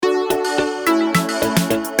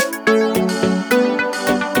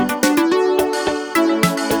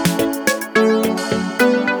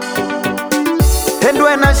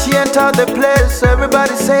entered the place,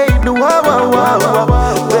 everybody said, wow, wow, wow,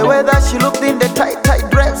 wow. The way that she looked in the tight, tight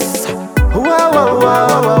dress, wow, wow,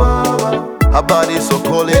 wow, wow. Her body so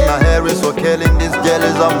calling, her hair is so killing, this girl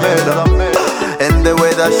is a murder. And the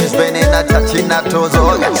way that she's bending and touching her toes,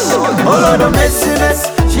 oh yes. All of the messiness,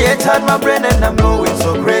 she entered my brain and I'm going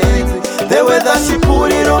so crazy. The way that she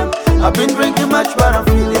put it on, I've been drinking much but I'm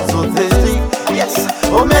feeling so thirsty. Yes,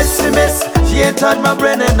 oh messy mess, she entered my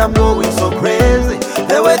brain and I'm going so crazy.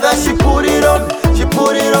 The way that she put it on, she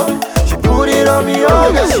put it on, she put it on me,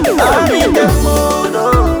 oh yes. I'm in the mood,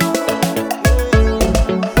 oh.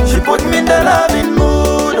 She put me in the loving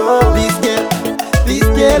mood, oh. This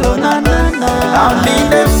girl, oh na na na. I'm in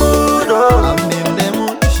the mood, oh. I'm in the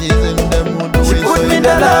mood, she's in the mood. She put me in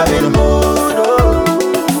the loving mood, oh.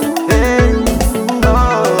 Hey,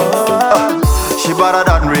 oh. She better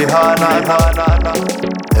than Rihanna, na na na.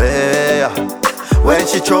 Hey, when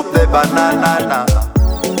she chop the banana,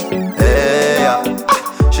 hey,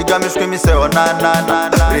 she got me screaming, say oh na na na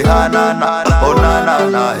na. Rihanna, na na, oh na na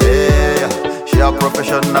na, hey. She a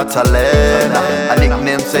professional talent. Her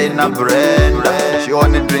nickname say na Brenda. She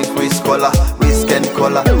only drink whiskey cola, whiskey and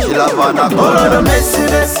cola. She love Anna Cola. All of the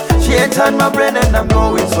messiness, she entered my brain and I'm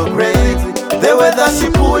going so crazy. The way that she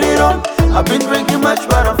put it on, I've been drinking much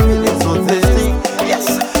but I'm feeling so thirsty. Yes,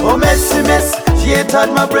 oh messy mess, she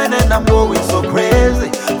entered my brain and I'm going so crazy.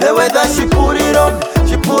 The way that she put it on,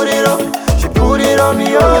 she put it on, she put it on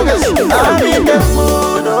me, oh yes. I'm in the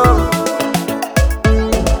mood, oh.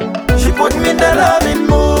 Put me in the loving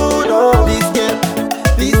mood, oh.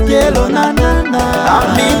 This girl, oh na na na.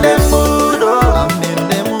 I'm in the mood, oh. I'm in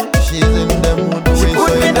the mood, she's in the mood. She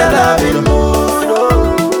put me in the loving mood,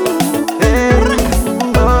 oh. Hey,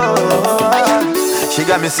 oh. She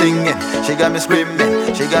got me singing, she got me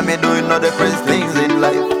screaming, she got me doing all the crazy things in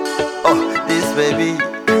life. Oh, this baby,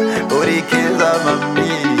 oh the kids are mommy,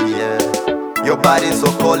 yeah. Your body's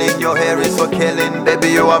so calling, your hair is so killing, baby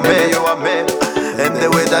you are me, you are me. And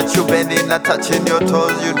the way that you bending and touching your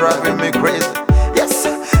toes, you driving me crazy. Yes,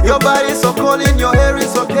 your body's so calling, your hair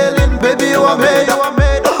is so killing, baby you are made, you are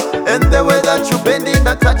made. And the way that you bending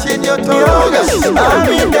and touching your toes, yes, I'm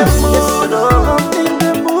in the mood, oh. I'm in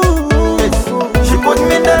the mood. Yes. She put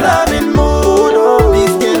me in the loving mood, oh.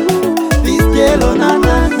 This girl, oh na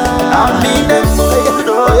na na. I'm in the mood,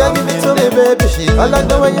 oh. Oh yeah, give it to me, baby. I like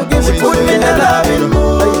the way you give it to me. Put me in the loving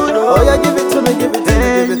mood, oh. Oh yeah, give it to me, give it to me.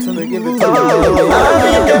 Give it to me, give it to me. I'm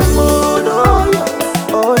in the mood, oh.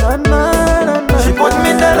 Oh na na na na. She put me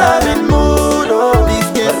in the loving mood, oh.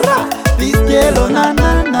 This girl, oh na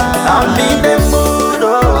na na. I'm in the mood,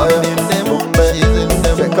 oh. I'm in the mood, she's in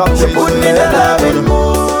the mood. She put me in the loving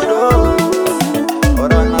mood, oh. Oh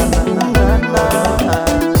na na na na na.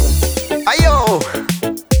 Ayo,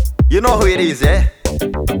 you know who it is, eh?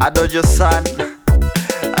 Josan.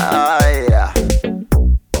 Yeah.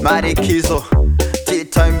 Mari Kizo.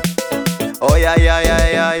 T-time. Oh yeah, yeah, yeah,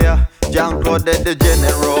 yeah, yeah. Jean-Claude the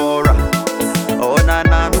General. Oh na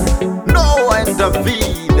na. No one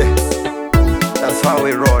David. That's how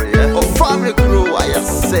we roll, yeah. Oh family crew, I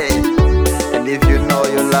just say. And if you know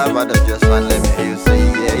you love Josan, let me hear you say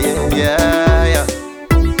yeah, yeah, yeah, yeah.